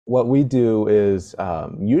what we do is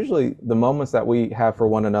usually the moments that we have for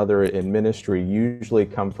one another in ministry usually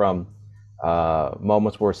come from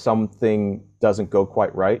moments where something doesn't go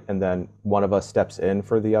quite right, and then one of us steps in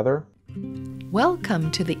for the other.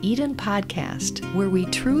 Welcome to the Eden Podcast, where we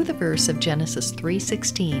true the verse of Genesis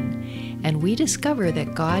 3:16, and we discover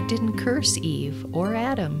that God didn't curse Eve or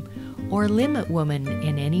Adam or limit woman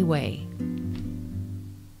in any way.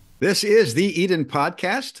 This is the Eden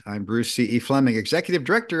Podcast. I'm Bruce C.E. Fleming, Executive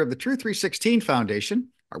Director of the True 316 Foundation.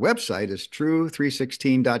 Our website is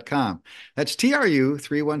true316.com. That's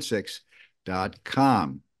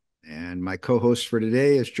TRU316.com. And my co-host for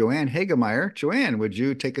today is Joanne Hagemeyer. Joanne, would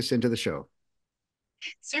you take us into the show?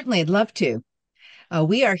 Certainly, I'd love to.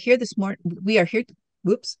 We are here this morning.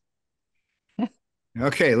 Whoops.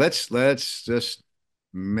 Okay, let's just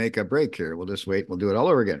make a break here. We'll just wait. We'll do it all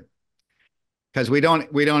over again. Because we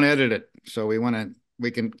don't edit it. So we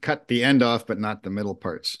can cut the end off, but not the middle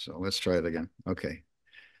parts. So let's try it again. Okay.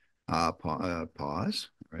 Pause. All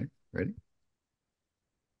right. Ready?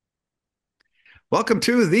 Welcome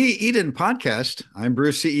to the Eden Podcast. I'm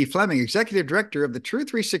Bruce C.E. Fleming, Executive Director of the True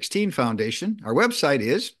 316 Foundation. Our website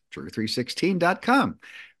is true316.com.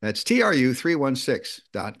 That's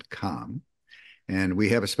TRU316.com. And we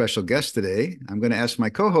have a special guest today. I'm going to ask my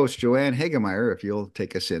co-host, Joanne Hagemeyer, if you'll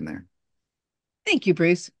take us in there. Thank you,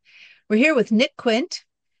 Bruce. We're here with Nick Quient,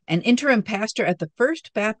 an interim pastor at the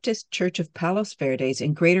First Baptist Church of Palos Verdes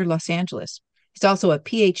in Greater Los Angeles. He's also a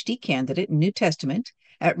PhD candidate in New Testament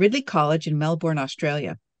at Ridley College in Melbourne,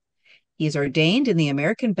 Australia. He is ordained in the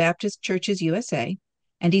American Baptist Churches USA,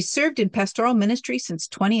 and he's served in pastoral ministry since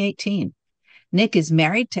 2018. Nick is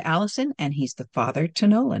married to Allison, and he's the father to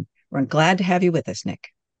Nolan. We're glad to have you with us, Nick.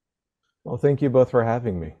 Well, thank you both for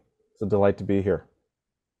having me. It's a delight to be here.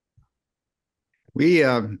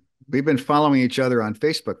 We've been following each other on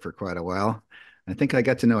Facebook for quite a while. I think I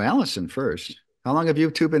got to know Allison first. How long have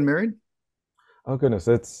you two been married? Oh goodness,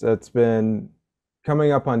 it's been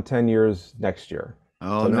coming up on 10 years next year.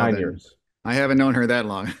 Oh, so no, 9 years. I haven't known her that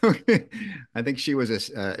long. I think she was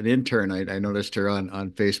an intern. I noticed her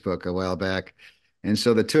on Facebook a while back. And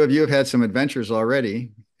so the two of you have had some adventures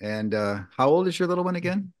already. And how old is your little one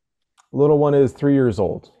again? Little one is 3 years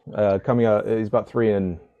old. Coming out, he's about three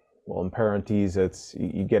in parentheses, it's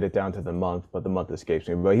you get it down to the month, but the month escapes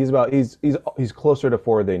me. But he's closer to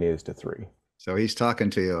 4 than he is to 3. So he's talking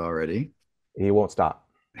to you already. He won't stop.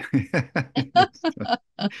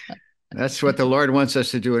 That's what the Lord wants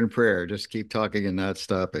us to do in prayer. Just keep talking and not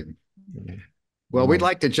stopping. Well, we'd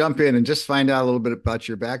like to jump in and just find out a little bit about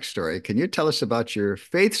your backstory. Can you tell us about your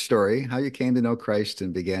faith story, how you came to know Christ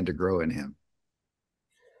and began to grow in him?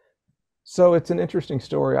 So it's an interesting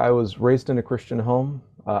story. I was raised in a Christian home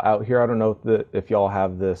out here. I don't know if y'all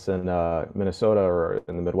have this in Minnesota or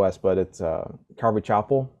in the Midwest, but it's Calvary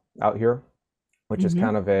Chapel out here, which is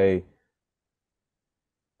kind of a,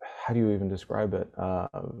 how do you even describe it?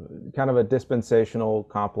 Kind of a dispensational,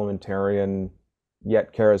 complementarian,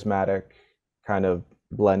 yet charismatic kind of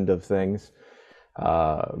blend of things.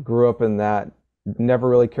 Grew up in that, never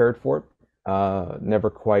really cared for it,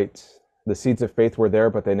 never quite. The seeds of faith were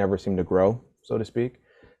there, but they never seemed to grow, so to speak.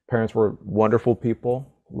 Parents were wonderful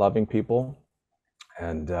people, loving people.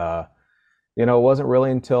 And, it wasn't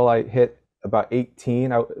really until I hit about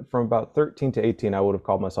 18, from about 13 to 18, I would have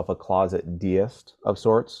called myself a closet deist of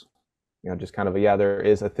sorts. Just kind of there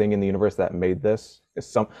is a thing in the universe that made this.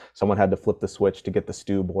 Someone had to flip the switch to get the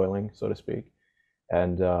stew boiling, so to speak.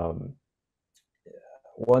 And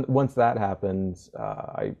once that happens,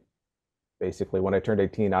 basically, when I turned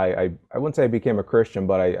 18, I wouldn't say I became a Christian,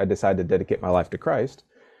 but I decided to dedicate my life to Christ.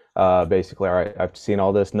 Basically, all right, I've seen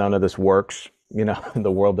all this, none of this works.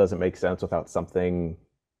 The world doesn't make sense without something,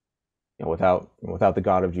 without the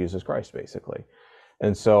God of Jesus Christ, basically.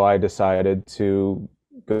 And so I decided to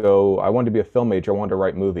go. I wanted to be a film major. I wanted to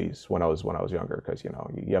write movies when I was younger, because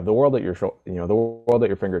you have the world at your the world at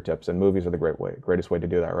your fingertips, and movies are the greatest way to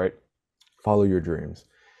do that, right? Follow your dreams.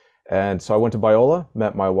 And so I went to Biola,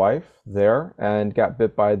 met my wife there, and got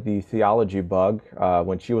bit by the theology bug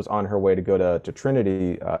when she was on her way to go to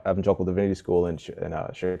Trinity Evangelical Divinity School in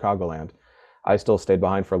Chicagoland. I still stayed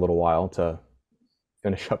behind for a little while to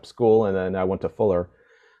finish up school, and then I went to Fuller.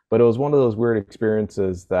 But it was one of those weird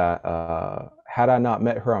experiences that had I not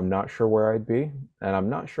met her, I'm not sure where I'd be, and I'm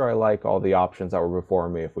not sure I like all the options that were before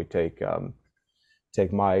me if we take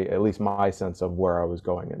at least my sense of where I was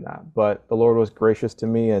going in that. But the Lord was gracious to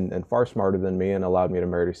me and far smarter than me, and allowed me to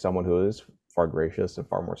marry someone who is far gracious and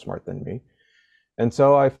far more smart than me. And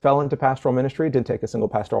so I fell into pastoral ministry, didn't take a single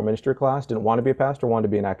pastoral ministry class, didn't want to be a pastor, wanted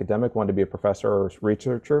to be an academic, wanted to be a professor or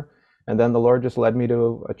researcher. And then the Lord just led me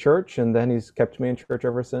to a church, and then He's kept me in church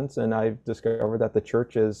ever since. And I've discovered that the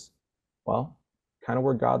church is, well, kind of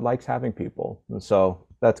where God likes having people. And so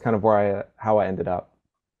that's kind of how I ended up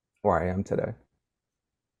where I am today.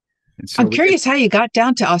 And so I'm curious how you got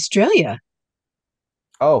down to Australia.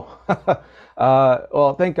 Oh,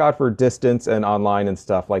 well, thank God for distance and online and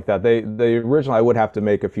stuff like that. They originally I would have to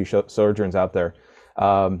make a few sojourns out there.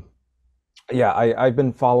 Um, yeah, I've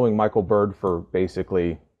been following Michael Bird for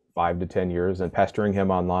basically 5 to 10 years and pestering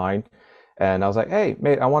him online. And I was like, hey,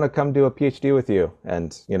 mate, I want to come do a PhD with you.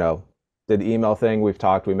 And, did the email thing. We've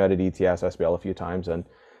talked. We met at ETS, SBL a few times. And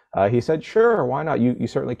he said, sure, why not? You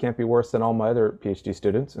certainly can't be worse than all my other PhD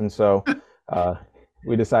students. And so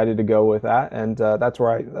we decided to go with that. And that's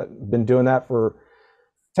where I've been doing that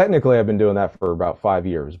technically, I've been doing that for about 5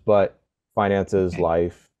 years. But finances,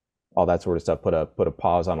 life, all that sort of stuff put a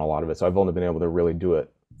pause on a lot of it. So I've only been able to really do it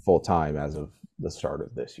full time as of the start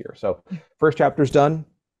of this year. So first chapter's done.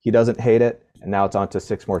 He doesn't hate it. And now it's on to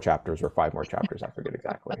 6 more chapters or 5 more chapters. I forget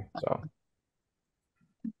exactly.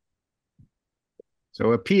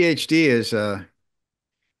 So a PhD is,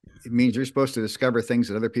 it means you're supposed to discover things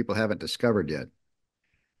that other people haven't discovered yet.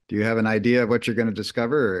 Do you have an idea of what you're going to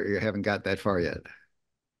discover, or you haven't got that far yet?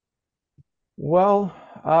 Well,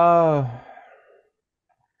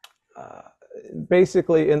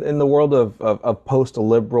 basically in the world of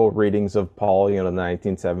post-liberal readings of Paul, in the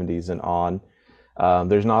 1970s and on,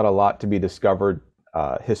 there's not a lot to be discovered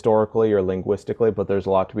historically or linguistically, but there's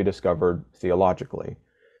a lot to be discovered theologically.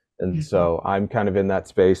 And so I'm kind of in that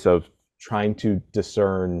space of trying to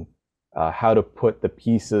discern how to put the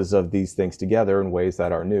pieces of these things together in ways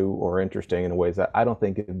that are new or interesting, in ways that I don't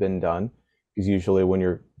think have been done. Because usually when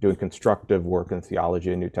you're doing constructive work in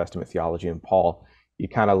theology and New Testament theology and Paul, you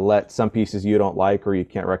kind of let some pieces you don't like or you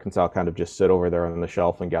can't reconcile kind of just sit over there on the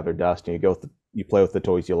shelf and gather dust, and you play with the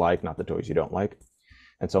toys you like, not the toys you don't like.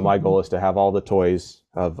 And so my goal is to have all the toys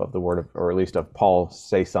of the word or at least of Paul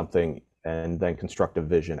say something and then construct a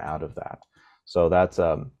vision out of that. So that's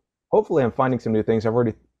hopefully I'm finding some new things. I've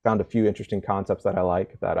already found a few interesting concepts that I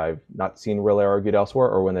like that I've not seen really argued elsewhere,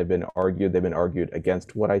 or when they've been argued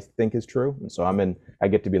against what I think is true. And so I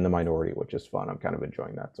get to be in the minority, which is fun. I'm kind of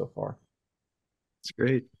enjoying that so far. That's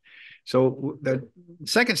great. So the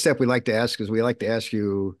second step we like to ask is we like to ask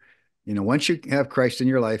you, once you have Christ in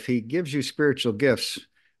your life, He gives you spiritual gifts.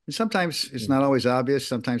 And sometimes it's not always obvious.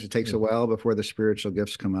 Sometimes it takes a while before the spiritual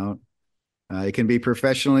gifts come out. It can be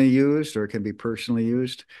professionally used or it can be personally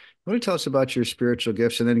used. Why don't you tell us about your spiritual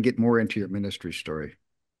gifts and then get more into your ministry story?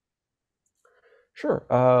 Sure.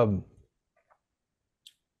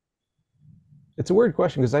 It's a weird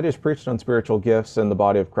question because I just preached on spiritual gifts in the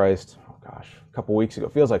body of Christ, a couple weeks ago.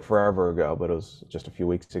 It feels like forever ago, but it was just a few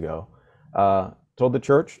weeks ago. Told the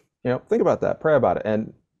church, think about that, pray about it.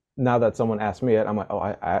 And now that someone asked me it, I'm like, oh,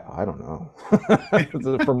 I don't know.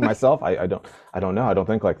 For myself, I don't know. I don't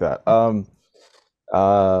think like that.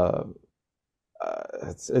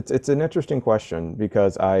 It's an interesting question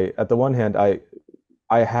because at the one hand, I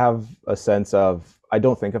have a sense of, I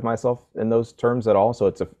don't think of myself in those terms at all. So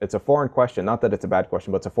it's a foreign question. Not that it's a bad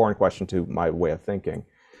question, but it's a foreign question to my way of thinking.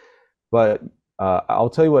 But I'll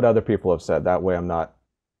tell you what other people have said. That way I'm not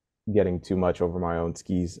getting too much over my own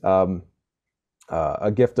skis.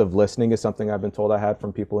 A gift of listening is something I've been told I had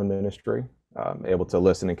from people in ministry, able to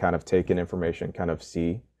listen and kind of take in information, kind of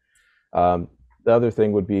see. The other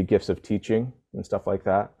thing would be gifts of teaching and stuff like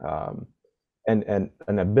that. And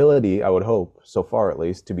an ability, I would hope, so far at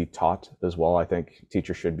least, to be taught as well. I think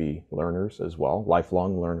teachers should be learners as well,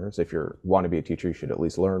 lifelong learners. If you want to be a teacher, you should at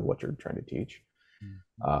least learn what you're trying to teach.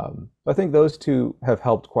 I think those two have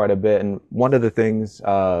helped quite a bit. And one of the things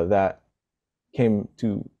that came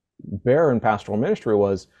to bear in pastoral ministry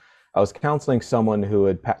was I was counseling someone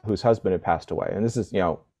whose husband had passed away. And this is,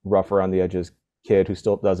 rough around the edges kid who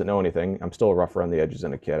still doesn't know anything. I'm still a rough around the edges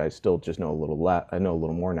than a kid. I still just know a little I know a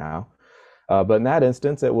little more now. But in that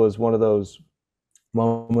instance, it was one of those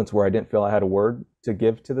moments where I didn't feel I had a word to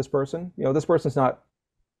give to this person. This person's not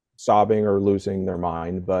sobbing or losing their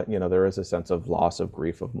mind, but there is a sense of loss, of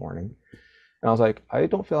grief, of mourning. And I was like, I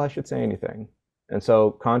don't feel I should say anything. And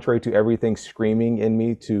so contrary to everything screaming in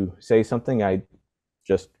me to say something, I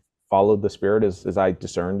just followed the Spirit as I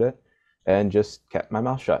discerned it and just kept my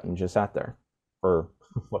mouth shut and just sat there for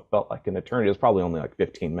what felt like an eternity. It was probably only like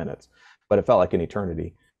 15 minutes, but it felt like an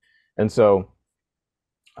eternity. And so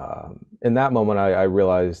in that moment, I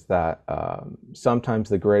realized that sometimes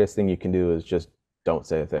the greatest thing you can do is just don't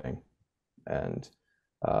say a thing. And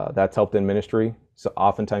that's helped in ministry. So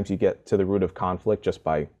oftentimes you get to the root of conflict just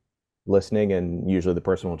by listening, and usually the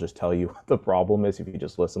person will just tell you what the problem is if you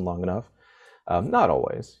just listen long enough. Not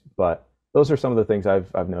always, but those are some of the things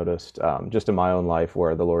I've noticed just in my own life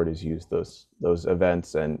where the Lord has used those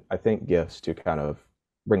events and I think gifts to kind of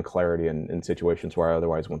bring clarity in situations where I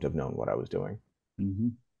otherwise wouldn't have known what I was doing.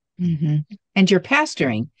 And you're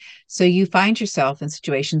pastoring, so you find yourself in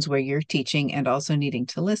situations where you're teaching and also needing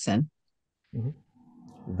to listen.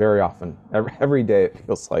 Very often, every day it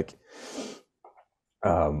feels like.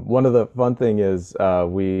 One of the fun thing is I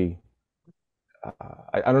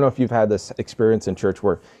don't know if you've had this experience in church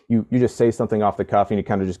where you just say something off the cuff and you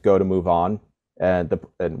kind of just go to move on, and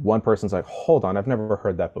one person's like, hold on, I've never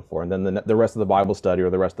heard that before, and then the rest of the Bible study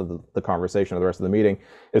or the rest of the conversation or the rest of the meeting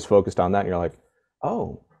is focused on that, and you're like,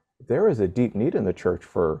 oh, there is a deep need in the church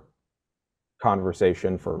for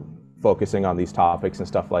conversation, for focusing on these topics and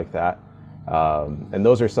stuff like that. And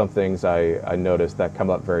those are some things I noticed that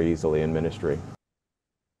come up very easily in ministry.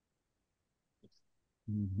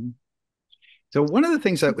 So one of the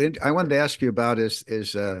things I wanted to ask you about is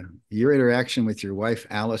your interaction with your wife,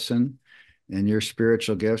 Allison, and your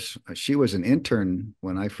spiritual gifts. She was an intern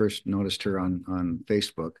when I first noticed her on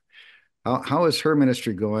Facebook. How is her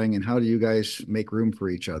ministry going, and how do you guys make room for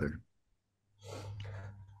each other?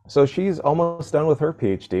 So she's almost done with her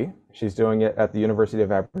PhD. She's doing it at the University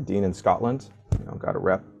of Aberdeen in Scotland. Got a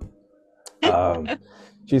rep.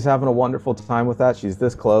 She's having a wonderful time with that. She's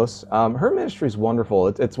this close. Her ministry is wonderful.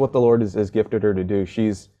 It's what the Lord has gifted her to do.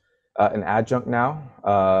 She's an adjunct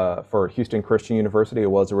now for Houston Christian University.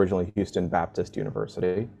 It was originally Houston Baptist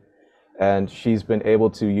University. And she's been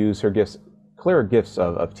able to use her gifts, clear gifts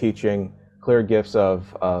of teaching, clear gifts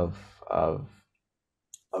of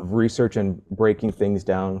research and breaking things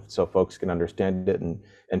down so folks can understand it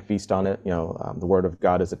and feast on it. The Word of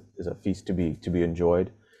God is a feast to be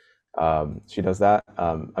enjoyed. She does that.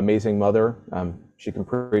 Amazing mother. She can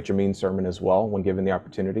preach a mean sermon as well when given the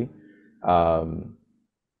opportunity.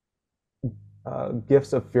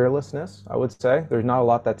 Gifts of fearlessness, I would say. There's not a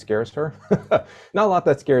lot that scares her. Not a lot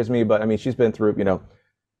that scares me, but I mean, she's been through,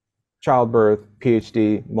 childbirth,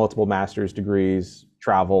 PhD, multiple master's degrees,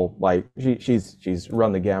 travel. Like she's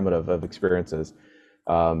run the gamut of experiences.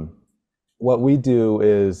 What we do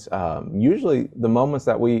is usually the moments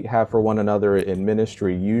that we have for one another in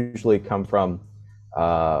ministry usually come from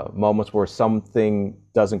moments where something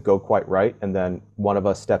doesn't go quite right, and then one of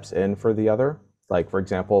us steps in for the other. Like, for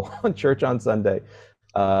example, on church on Sunday,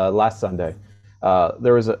 last Sunday,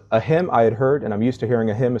 there was a hymn I had heard, and I'm used to hearing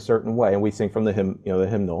a hymn a certain way, and we sing from the hymn, the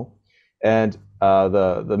hymnal, and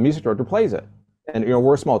the music director plays it. And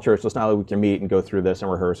we're a small church, so it's not like we can meet and go through this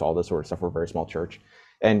and rehearse all this sort of stuff. We're a very small church.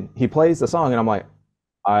 And he plays the song, and I'm like,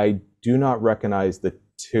 I do not recognize the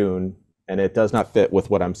tune, and it does not fit with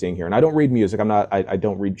what I'm seeing here. And I don't read music. I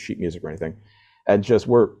don't read sheet music or anything. And just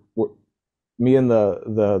we're me and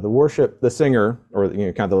the worship, the singer, or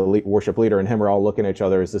kind of the worship leader, and him are all looking at each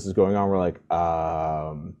other as this is going on. We're like,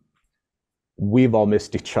 we've all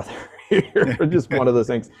missed each other here. Just one of those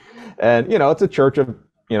things. And it's a church of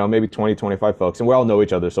maybe 20, 25 folks, and we all know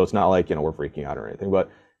each other, so it's not like we're freaking out or anything.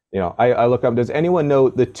 But I look up, does anyone know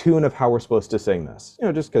the tune of how we're supposed to sing this?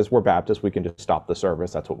 Just because we're Baptist, we can just stop the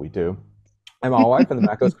service. That's what we do. And my wife in the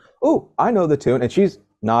back goes, oh, I know the tune. And she's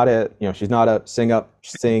not she's not a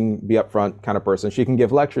sing, be up front kind of person. She can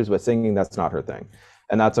give lectures, but singing, that's not her thing.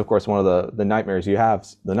 And that's, of course, one of the nightmares you have,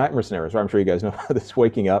 the nightmare scenarios, right? I'm sure you guys know this,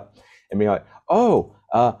 waking up and being like, oh,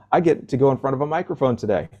 I get to go in front of a microphone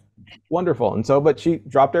today. Wonderful. And so, but she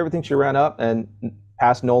dropped everything. She ran up and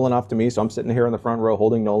passed Nolan off to me. So I'm sitting here in the front row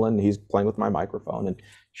holding Nolan, and he's playing with my microphone, and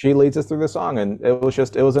she leads us through the song. And it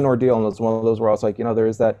was an ordeal. And it's one of those where I was like, there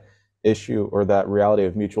is that issue or that reality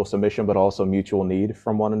of mutual submission, but also mutual need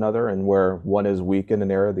from one another, and where one is weak in an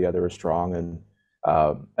area, the other is strong. And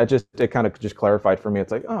it kind of just clarified for me.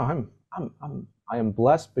 It's like, oh, I am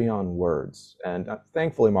blessed beyond words. And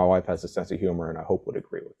thankfully my wife has a sense of humor, and I hope would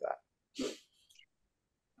agree with that.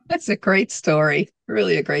 That's a great story.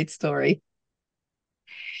 Really a great story.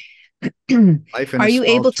 Life in Are a you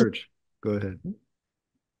small able church. Go ahead.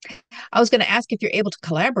 I was going to ask if you're able to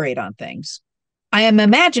collaborate on things. I am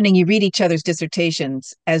imagining you read each other's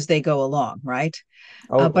dissertations as they go along, right?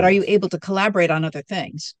 But are you able to collaborate on other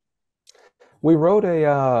things? We wrote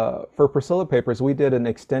for Priscilla Papers, we did an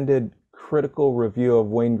extended critical review of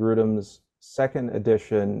Wayne Grudem's second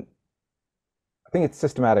edition. I think it's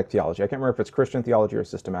systematic theology. I can't remember if it's Christian theology or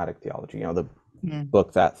systematic theology, the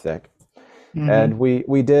book that thick. And we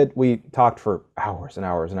talked for hours and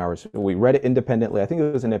hours and hours. We read it independently. I think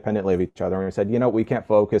it was independently of each other. And we said, we can't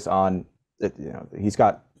focus on it. He's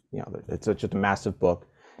got, it's just a massive book,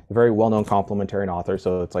 a very well-known complementarian author.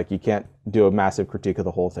 So it's like, you can't do a massive critique of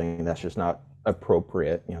the whole thing. That's just not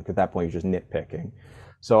appropriate. At that point, you're just nitpicking.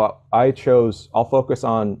 So I'll focus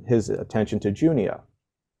on his attention to Junia,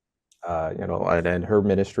 and her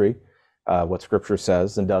ministry, what Scripture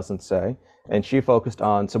says and doesn't say. And she focused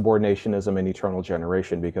on subordinationism and eternal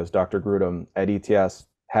generation because Dr. Grudem at ETS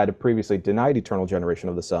had previously denied eternal generation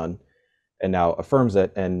of the Son and now affirms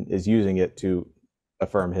it and is using it to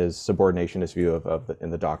affirm his subordinationist view in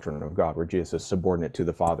the doctrine of God, where Jesus is subordinate to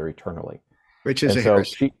the Father eternally. Which is a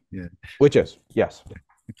heresy. Yeah. Which is, yes.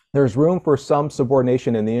 There's room for some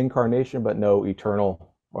subordination in the incarnation, but no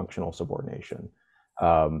eternal functional subordination.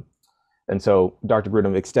 And so Dr.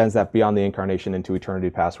 Grudem extends that beyond the incarnation into eternity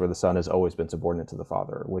past, where the Son has always been subordinate to the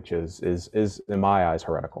Father, which is in my eyes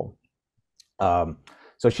heretical.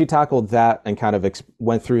 So she tackled that and kind of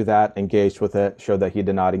went through that, engaged with it, showed that he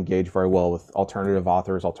did not engage very well with alternative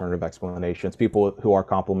authors, alternative explanations, people who are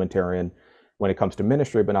complementarian when it comes to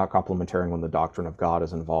ministry, but not complementarian when the doctrine of God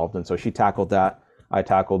is involved. And so she tackled that. I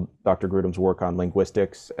tackled Dr. Grudem's work on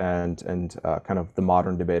linguistics and kind of the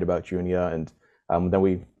modern debate about Junia. And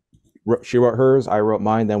then she wrote hers, I wrote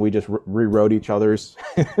mine, then we just rewrote each other's.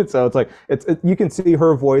 So it's like, you can see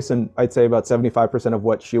her voice and I'd say about 75% of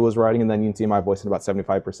what she was writing, and then you can see my voice in about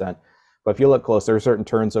 75%. But if you look close, there are certain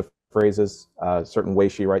turns of phrases, certain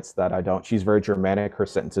ways she writes that I don't. She's very Germanic. Her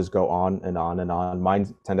sentences go on and on and on.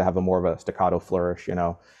 Mine tend to have a more of a staccato flourish, And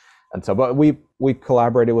so, but we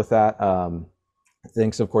collaborated with that.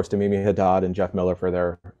 Thanks, of course, to Mimi Haddad and Jeff Miller for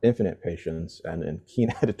their infinite patience and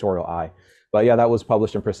keen editorial eye. But yeah, that was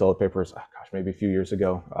published in Priscilla Papers, maybe a few years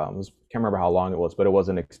ago. Can't remember how long it was, but it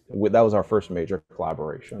wasn't. That was our first major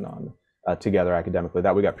collaboration on together academically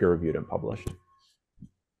that we got peer reviewed and published.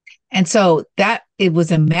 And so it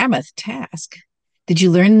was a mammoth task. Did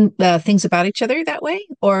you learn things about each other that way,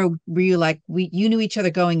 or were you like you knew each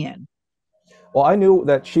other going in? Well, I knew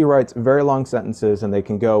that she writes very long sentences, and they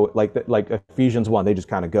can go like Ephesians 1. They just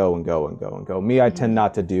kind of go and go and go and go. Me, I tend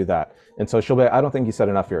not to do that, and so she'll be. I don't think you said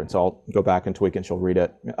enough here, and so I'll go back and tweak, and she'll read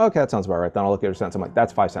it. Okay, that sounds about right. Then I'll look at her sentence. I'm like,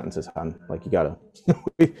 that's 5 sentences, hon. Like you gotta,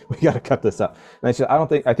 we gotta cut this up. And she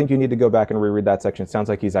said, I think you need to go back and reread that section. It sounds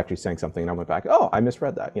like he's actually saying something. And I went back. Oh, I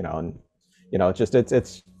misread that. And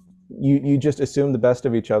it's you just assume the best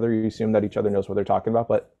of each other. You assume that each other knows what they're talking about,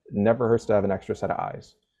 but it never hurts to have an extra set of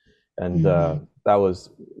eyes. And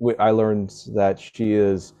I learned that she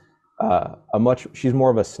is she's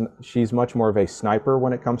much more of a sniper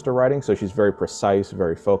when it comes to writing. So she's very precise,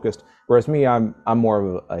 very focused. Whereas me, I'm more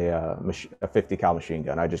of a 50 cal machine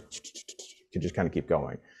gun. I could just kind of keep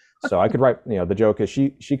going. So I could write, the joke is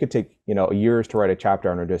she could take, years to write a chapter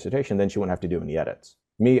on her dissertation, then she wouldn't have to do any edits.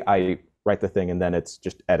 Me, I write the thing and then it's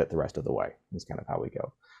just edit the rest of the way. It's kind of how we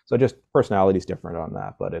go. So just personality is different on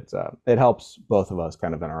that, but it helps both of us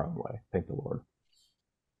kind of in our own way. Thank the Lord.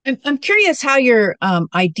 I'm curious how your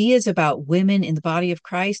ideas about women in the body of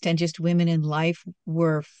Christ and just women in life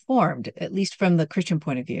were formed, at least from the Christian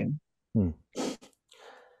point of view.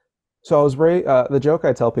 So I was raised. The joke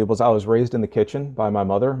I tell people is I was raised in the kitchen by my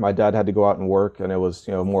mother. My dad had to go out and work, and it was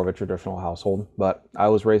more of a traditional household. But I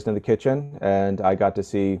was raised in the kitchen, and I got to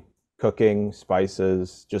see cooking,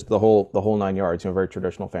 spices, just the whole 9 yards. Very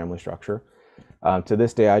traditional family structure. To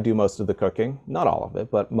this day, I do most of the cooking, not all of it,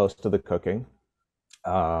 but most of the cooking.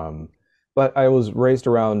 But I was raised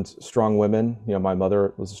around strong women. My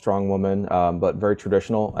mother was a strong woman, but very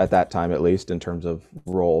traditional at that time, at least in terms of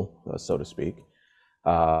role, so to speak.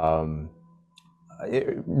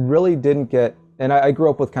 It really didn't get, and I grew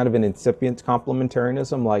up with kind of an incipient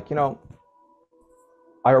complementarianism.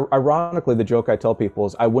 Ironically, the joke I tell people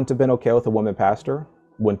is I wouldn't have been okay with a woman pastor,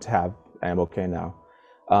 I am okay now.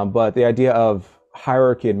 But the idea of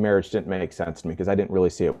hierarchy in marriage didn't make sense to me because I didn't really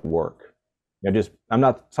see it work. I'm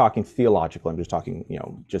not talking theological, I'm just talking,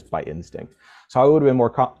 just by instinct. So I would have been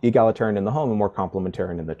more egalitarian in the home and more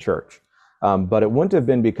complementarian in the church. But it wouldn't have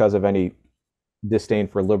been because of any disdain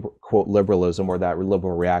for quote liberalism or that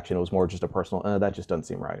liberal reaction. It was more just a personal, that just doesn't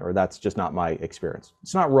seem right, or that's just not my experience.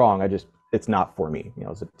 It's not wrong, it's not for me,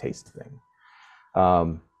 it's a taste thing.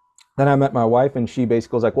 Then I met my wife, and she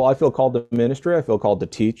basically was like, well, I feel called to ministry, I feel called to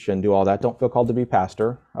teach and do all that, don't feel called to be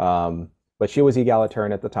pastor. But she was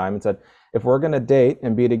egalitarian at the time and said, if we're going to date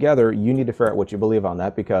and be together, you need to figure out what you believe on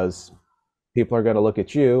that, because people are going to look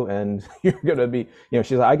at you and you're going to be,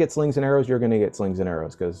 she's like, I get slings and arrows, you're going to get slings and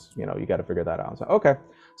arrows, because, you got to figure that out. I was like, okay.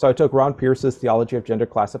 So I took Ron Pierce's Theology of Gender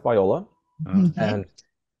class at Biola and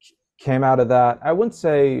came out of that. I wouldn't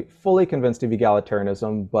say fully convinced of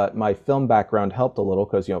egalitarianism, but my film background helped a little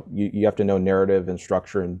because, you have to know narrative and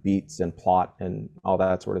structure and beats and plot and all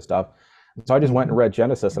that sort of stuff. So I just went and read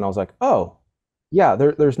Genesis and I was like, oh, yeah,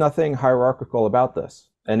 there's nothing hierarchical about this.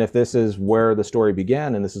 And if this is where the story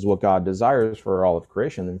began and this is what God desires for all of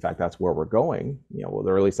creation, in fact, that's where we're going,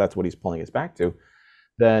 or at least that's what he's pulling us back to,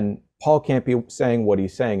 then Paul can't be saying what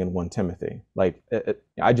he's saying in 1 Timothy. Like,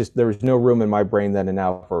 there was no room in my brain then and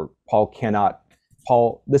now for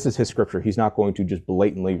Paul, this is his scripture. He's not going to just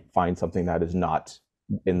blatantly find something that is not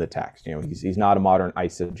in the text. He's not a modern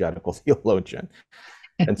eisegetical theologian.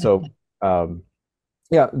 And so,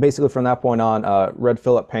 basically from that point on, read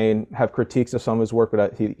Philip Payne, have critiques of some of his work,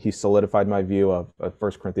 but he solidified my view of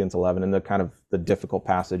 1 Corinthians 11 and the kind of the difficult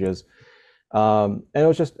passages. And it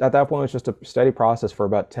was just, at that point, it was just a steady process for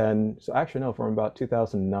about from about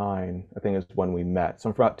 2009, I think is when we met.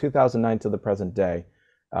 So from about 2009 to the present day,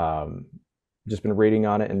 just been reading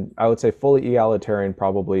on it. And I would say fully egalitarian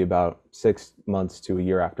probably about 6 months to a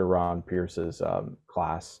year after Ron Pierce's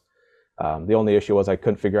class. The only issue was I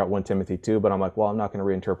couldn't figure out 1 Timothy 2, but I'm like, well, I'm not going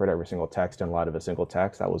to reinterpret every single text in light of a single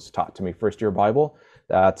text. That was taught to me first year Bible.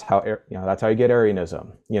 That's how you get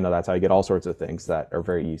Arianism. That's how you get all sorts of things that are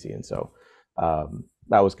very easy. And so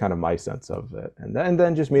that was kind of my sense of it. And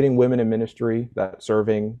then just meeting women in ministry, that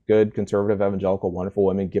serving, good, conservative, evangelical, wonderful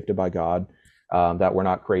women gifted by God, that were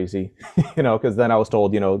not crazy, because then I was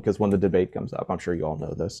told, because when the debate comes up, I'm sure you all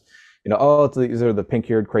know this, these are the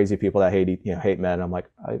pink-haired crazy people that hate men. I'm like,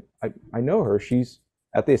 I know her. She's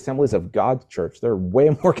at the Assemblies of God's church. They're way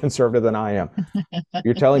more conservative than I am.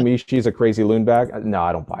 You're telling me she's a crazy loon bag? No,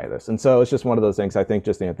 I don't buy this. And so it's just one of those things. I think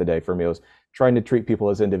just the end of the day for me was trying to treat people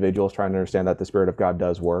as individuals, trying to understand that the Spirit of God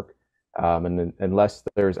does work. And unless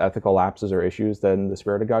there's ethical lapses or issues, then the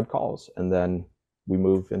Spirit of God calls. And then we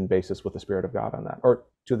move in basis with the Spirit of God on that, or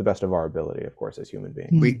to the best of our ability, of course, as human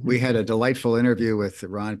beings. We had a delightful interview with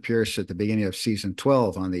Ron Pierce at the beginning of season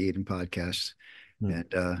 12 on the Eden podcast.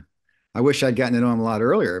 And I wish I'd gotten to know him a lot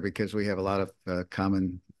earlier because we have a lot of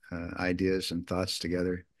common ideas and thoughts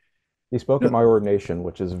together. He spoke at my ordination,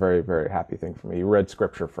 which is a very, very happy thing for me. He read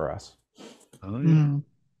scripture for us. Oh, yeah.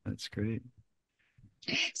 That's great.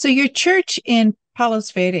 So your church in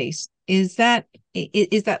Palos Verdes, is that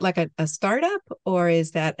like a startup, or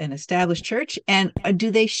is that an established church? And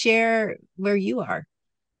do they share where you are?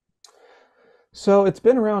 So it's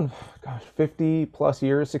been around, 50 plus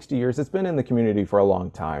years, 60 years. It's been in the community for a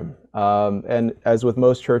long time. And as with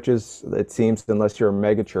most churches, it seems, unless you're a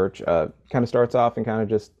mega church, kind of starts off and kind of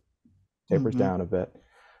just tapers down a bit.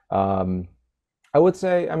 I would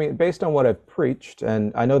say, based on what I've preached,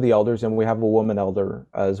 and I know the elders, and we have a woman elder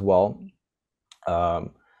as well.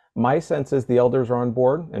 My sense is the elders are on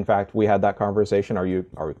board. In fact, we had that conversation. Are you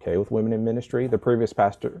okay with women in ministry? The previous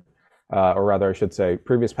pastor, or rather I should say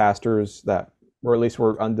previous pastors that were, at least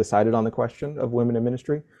were undecided on the question of women in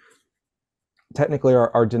ministry. Technically,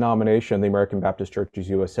 our denomination, the American Baptist Churches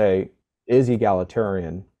USA, is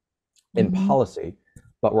egalitarian in policy,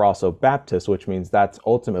 but we're also Baptist, which means that's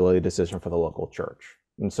ultimately a decision for the local church.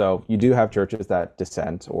 And so you do have churches that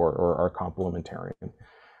dissent or are complementarian.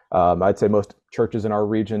 I'd say most churches in our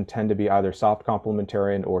region tend to be either soft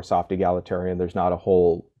complementarian or soft egalitarian. There's not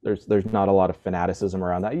a lot of fanaticism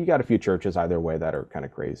around that. You got a few churches either way that are kind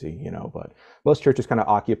of crazy, but most churches kind of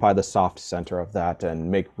occupy the soft center of that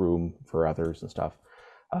and make room for others and stuff.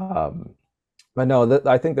 But no,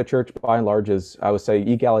 I think the church by and large is, I would say,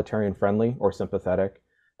 egalitarian friendly or sympathetic.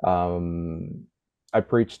 I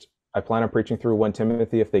plan on preaching through 1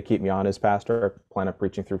 Timothy if they keep me on as pastor. I plan on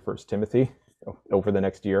preaching through 1 Timothy over the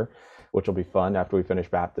next year, which will be fun after we finish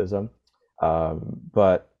baptism.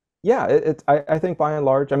 But yeah, I think by and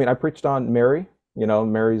large, I preached on Mary,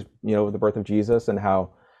 Mary's, the birth of Jesus, and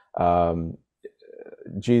how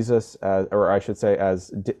Jesus, or I should say,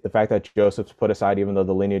 the fact that Joseph's put aside, even though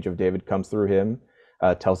the lineage of David comes through him,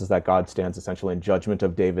 tells us that God stands essentially in judgment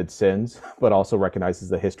of David's sins, but also recognizes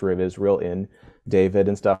the history of Israel in David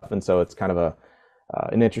and stuff. And so it's kind of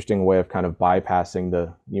an interesting way of kind of bypassing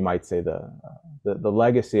the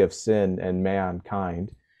legacy of sin and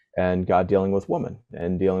mankind, and God dealing with woman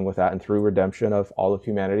and dealing with that. And through redemption of all of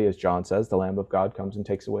humanity, as John says, the Lamb of God comes and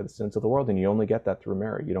takes away the sins of the world. And you only get that through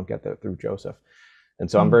Mary. You don't get that through Joseph.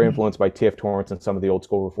 And so I'm very influenced by T.F. Torrance and some of the old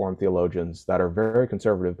school Reformed theologians that are very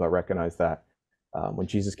conservative, but recognize that when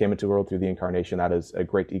Jesus came into the world through the incarnation, that is a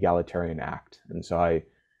great egalitarian act. And so I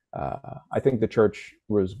think the church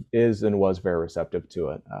is very receptive to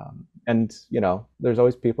it. And there's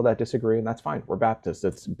always people that disagree, and that's fine. We're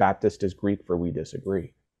Baptists. Baptist is Greek for we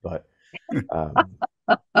disagree. But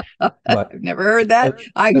I've never heard that.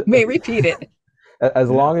 I may repeat it. As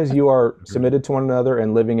long as you are submitted to one another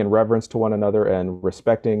and living in reverence to one another and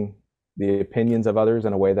respecting the opinions of others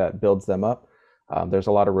in a way that builds them up, there's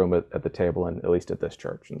a lot of room at the table, and at least at this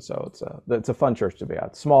church. And so it's a fun church to be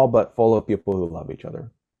at. Small, but full of people who love each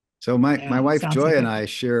other. So my Yeah, wife sounds Joy like and it. I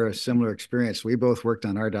share a similar experience. We both worked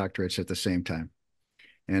on our doctorates at the same time,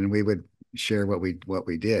 and we would share what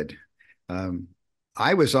we did. Um,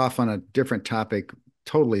 I was off on a different topic,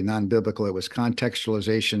 totally non-biblical. It was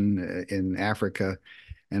contextualization in Africa,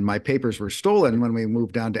 and my papers were stolen when we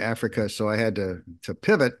moved down to Africa, so I had to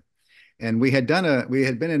pivot. And we had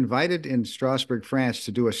been invited in Strasbourg, France,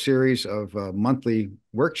 to do a series of monthly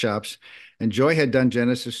workshops. And Joy had done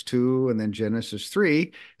Genesis 2 and then Genesis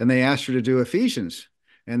 3, and they asked her to do Ephesians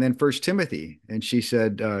and then First Timothy. And she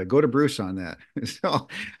said, go to Bruce on that. So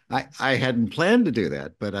I hadn't planned to do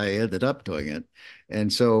that, but I ended up doing it.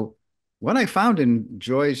 And so what I found in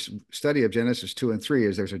Joy's study of Genesis 2 and 3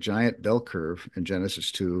 is there's a giant bell curve in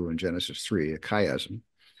Genesis 2 and Genesis 3, a chiasm.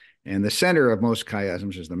 And the center of most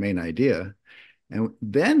chiasms is the main idea. And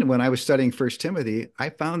then when I was studying First Timothy,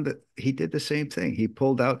 I found that he did the same thing. He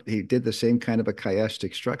did the same kind of a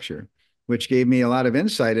chiastic structure, which gave me a lot of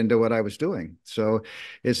insight into what I was doing. So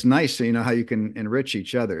it's nice, how you can enrich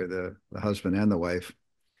each other, the husband and the wife.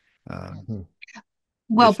 Uh, Mhm.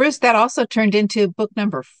 Well, Bruce, that also turned into book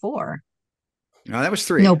number 4. no, that was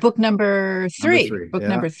No, 3. book number Number three, 3. book Yeah.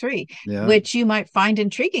 number 3, Yeah. which you might find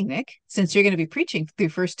intriguing, Nick, since you're going to be preaching through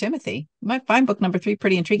First Timothy. You might find book number 3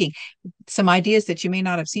 pretty intriguing. Some ideas that you may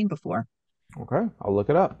not have seen before. Okay, I'll look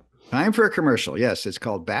it up. Time for a commercial. Yes, it's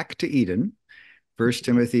called Back to Eden, First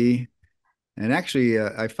Timothy. And actually,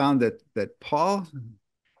 I found that Paul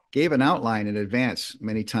gave an outline in advance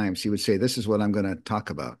many times. He would say, "This is what I'm going to talk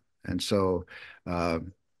about," and so uh,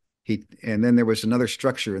 and then there was another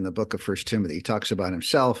structure in the book of First Timothy. He talks about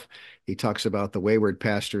himself. He talks about the wayward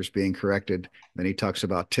pastors being corrected. Then he talks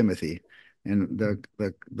about Timothy, and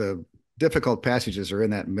the difficult passages are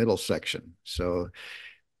in that middle section. So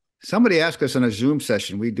somebody asked us in a Zoom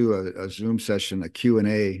session. We do a Zoom session, a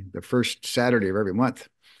Q&A, the first Saturday of every month,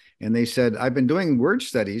 and they said, "I've been doing word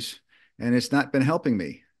studies, and it's not been helping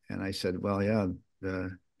me." And I said, "Well, yeah,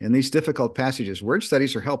 in these difficult passages, word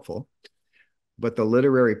studies are helpful, but the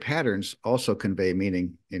literary patterns also convey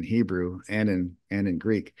meaning in Hebrew and in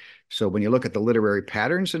Greek. So when you look at the literary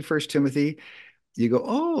patterns in First Timothy, you go,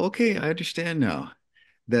 oh, okay, I understand now.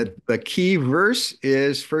 That the key verse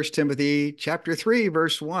is First Timothy chapter 3,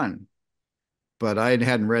 verse 1. But I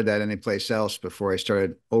hadn't read that anyplace else before I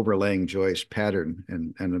started overlaying Joy's pattern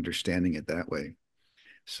and understanding it that way.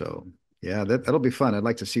 So yeah, that'll be fun. I'd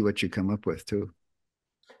like to see what you come up with too.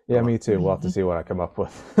 Yeah, me too. We'll have to Mhm. see what I come up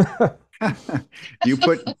with. Do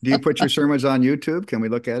you put your sermons on YouTube? Can we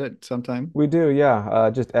look at it sometime? We do, yeah.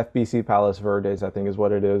 Just FBC Palace Verdes, I think is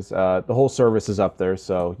what it is. The whole service is up there,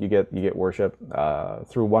 so you get worship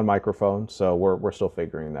through one microphone. So we're still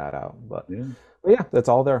figuring that out, Yeah. but yeah, that's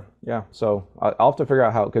all there. Yeah. So I'll have to figure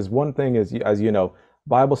out how, because one thing is, as you know,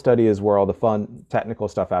 Bible study is where all the fun technical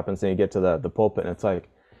stuff happens. Then you get to the pulpit, and it's like,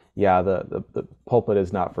 yeah, the pulpit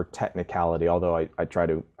is not for technicality. Although I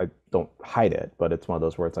don't hide it, but it's one of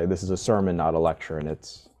those where it's like this is a sermon, not a lecture, and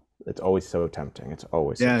it's always so tempting. It's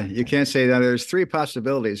always so Yeah, you tempting. can't say that. There's 3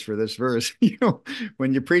 possibilities for this verse.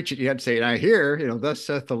 When you preach it, you have to say, "I hear, thus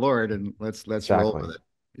saith the Lord," and let's roll Exactly. with it.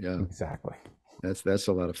 Yeah, Exactly. that's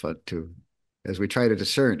a lot of fun too, as we try to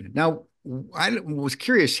discern. Now, I was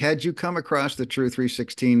curious, had you come across the True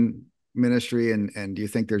 316 ministry, and do you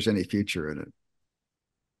think there's any future in it?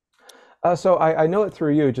 So I know it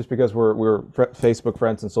through you just because we're Facebook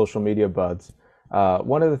friends and social media buds.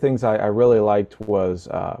 One of the things I really liked was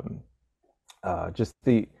just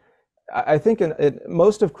I think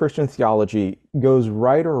most of Christian theology goes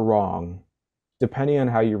right or wrong depending on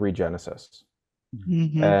how you read Genesis.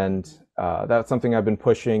 Mhm. And that's something I've been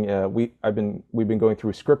pushing. We've been going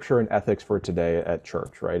through scripture and ethics for today at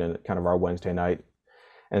church, right? And kind of our Wednesday night.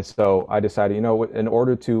 And so I decided, in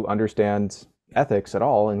order to understand ethics at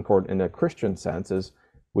all in a Christian sense, is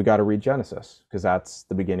we got to read Genesis because that's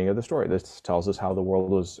the beginning of the story. This tells us how the world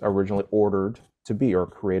was originally ordered to be, or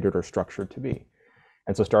created, or structured to be.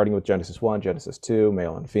 And so starting with Genesis 1, Genesis 2,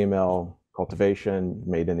 male and female, cultivation,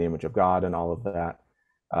 made in the image of God, and all of that.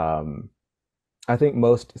 Um, I think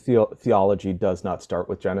most theology does not start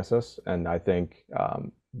with Genesis, and I think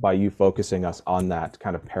by you focusing us on that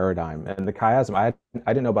kind of paradigm and the chiasm, I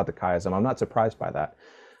didn't know about the chiasm. I'm not surprised by that.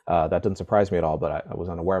 That doesn't surprise me at all, but I was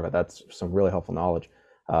unaware of it. That's some really helpful knowledge.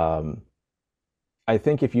 Um, I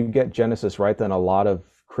think if you get Genesis right, then a lot of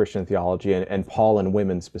Christian theology and Paul and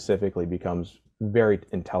women specifically becomes very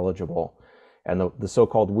intelligible, and the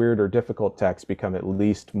so-called weird or difficult texts become at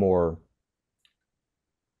least more,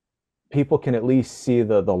 people can at least see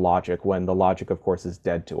the logic, when the logic of course is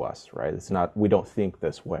dead to us, right? It's not, we don't think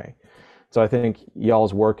this way. So I think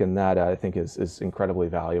y'all's work in that, I think is incredibly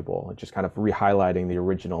valuable, just kind of re-highlighting the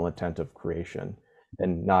original intent of creation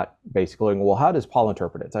and not basically, well, how does Paul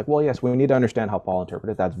interpret it? It's like, well, yes, we need to understand how Paul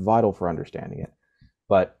interpreted it. That's vital for understanding it.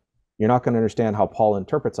 But you're not going to understand how Paul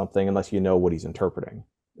interprets something unless you know what he's interpreting.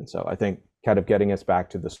 And so I think kind of getting us back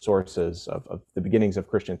to the sources of the beginnings of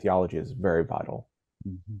Christian theology is very vital.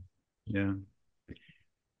 Mm-hmm. Yeah.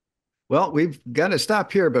 Well, we've got to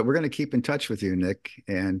stop here, but we're going to keep in touch with you, Nick,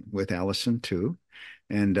 and with Allison too.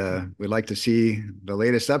 And we'd like to see the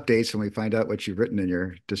latest updates when we find out what you've written in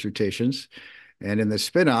your dissertations. And in the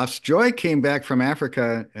spin-offs, Joy came back from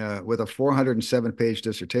Africa with a 407-page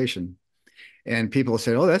dissertation. And people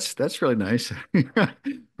said, oh, that's really nice.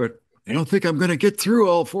 But I don't think I'm going to get through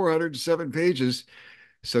all 407 pages.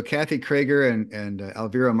 So Kathy Krager and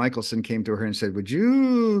Elvira Michelson came to her and said, would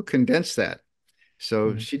you condense that?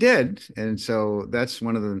 So she did. And so that's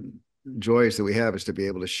one of the joys that we have, is to be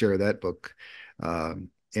able to share that book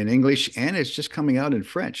in English, and it's just coming out in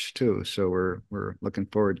French too. So we're looking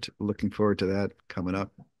forward to that coming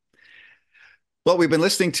up. Well, we've been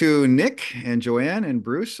listening to Nick and Joanne and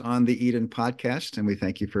Bruce on the Eden podcast, and we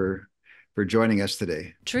thank you for joining us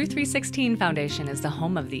today. True 316 Foundation is the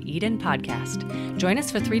home of the Eden podcast. Join us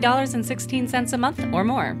for $3.16 a month or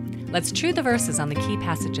more. Let's true the verses on the key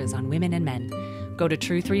passages on women and men. Go to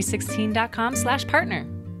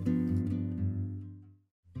true316.com/partner.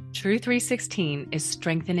 True 316 is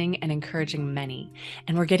strengthening and encouraging many,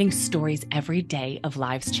 and we're getting stories every day of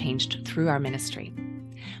lives changed through our ministry.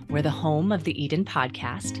 We're the home of the Eden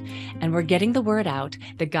podcast, and we're getting the word out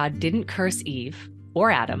that God didn't curse Eve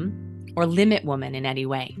or Adam or limit woman in any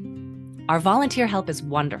way. Our volunteer help is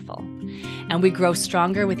wonderful, and we grow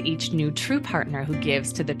stronger with each new true partner who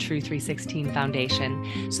gives to the True 316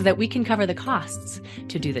 Foundation, so that we can cover the costs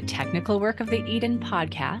to do the technical work of the Eden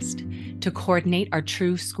podcast, to coordinate our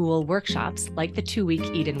True School workshops like the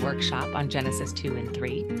 2-week Eden workshop on Genesis 2 and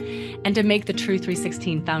 3, and to make the True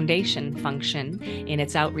 316 Foundation function in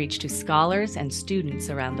its outreach to scholars and students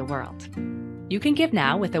around the world. You can give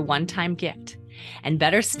now with a one-time gift. And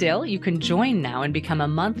better still, you can join now and become a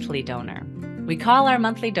monthly donor. We call our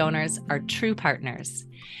monthly donors our true partners.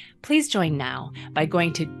 Please join now by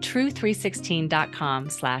going to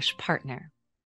true316.com/partner.